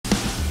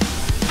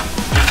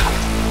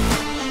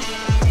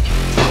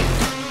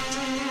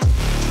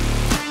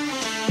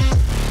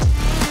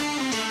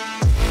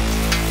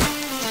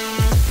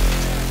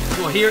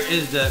here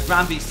is the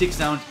Granby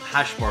 6-ounce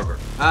hash burger.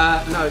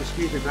 No,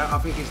 excuse me, but I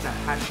think it's the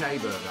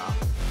Haché burger.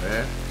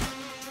 Yeah.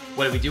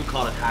 Well, we do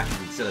call it hash,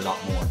 we sell a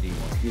lot more in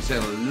D1. You sell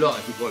a lot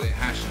if you call it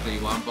hash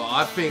D1, but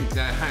I think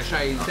that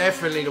Haché is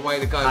definitely the way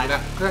to go with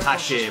that.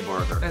 Haché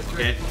burger. That's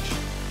okay.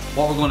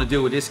 What we're going to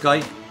do with this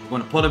guy, we're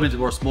going to put him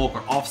into our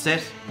smoker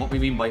offset. What we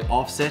mean by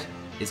offset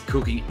is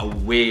cooking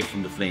away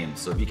from the flames.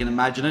 So if you can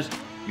imagine it,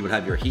 you would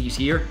have your heat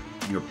here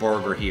and your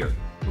burger here.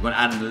 We're going to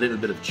add in a little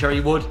bit of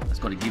cherry wood. It's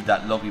going to give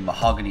that lovely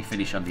mahogany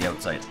finish on the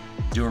outside.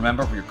 Do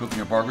remember, when you're cooking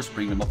your burgers,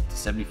 bring them up to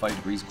 75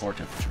 degrees core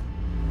temperature.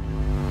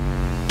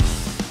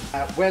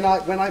 When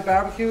I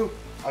barbecue,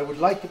 I would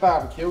like to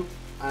barbecue,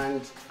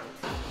 and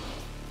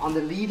on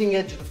the leading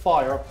edge of the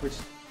fire, which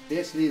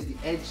basically is the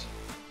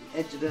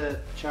edge of the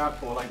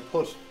charcoal, I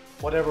put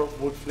whatever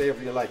wood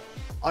flavour you like.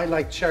 I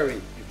like cherry.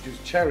 You can use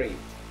cherry,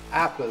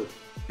 apple,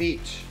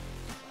 beech,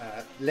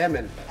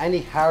 lemon,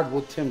 any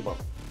hardwood timber.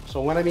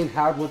 So when I mean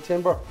hardwood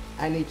timber,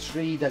 any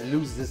tree that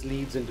loses its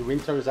leaves in the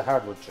winter is a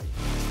hardwood tree.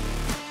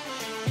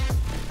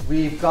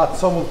 We've got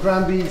some of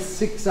Granby's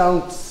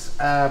 6-ounce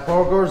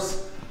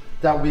burgers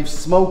that we've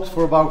smoked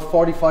for about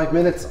 45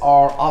 minutes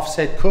or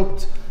offset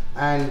cooked,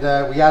 and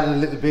we added a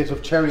little bit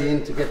of cherry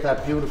in to get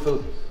that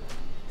beautiful,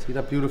 see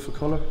that beautiful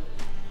colour?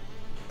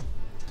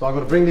 So I'm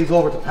going to bring these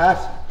over to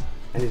Pat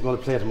and he's going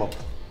to plate them up.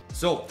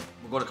 So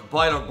we're going to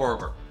compile our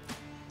burger.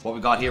 What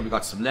we got here, we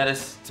got some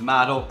lettuce,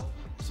 tomato,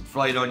 some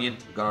fried onion,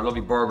 we got our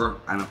lovely burger,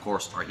 and of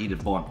course our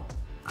heated bun,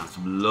 and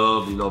some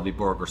lovely, lovely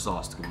burger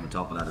sauce to go on the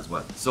top of that as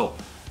well. So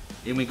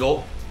in we go,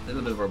 a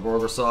little bit of our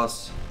burger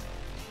sauce,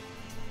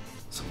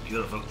 some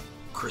beautiful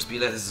crispy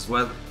lettuce as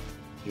well.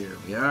 Here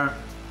we are.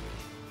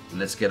 And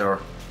let's get our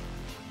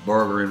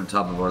burger in on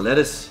top of our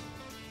lettuce.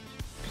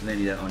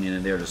 Plenty of that onion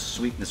in there, the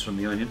sweetness from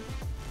the onion.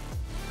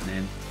 And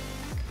then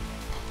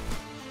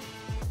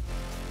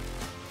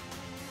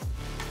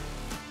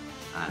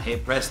and hey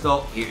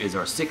presto, here is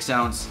our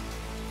 6-ounce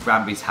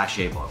Granby's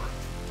Haché burger.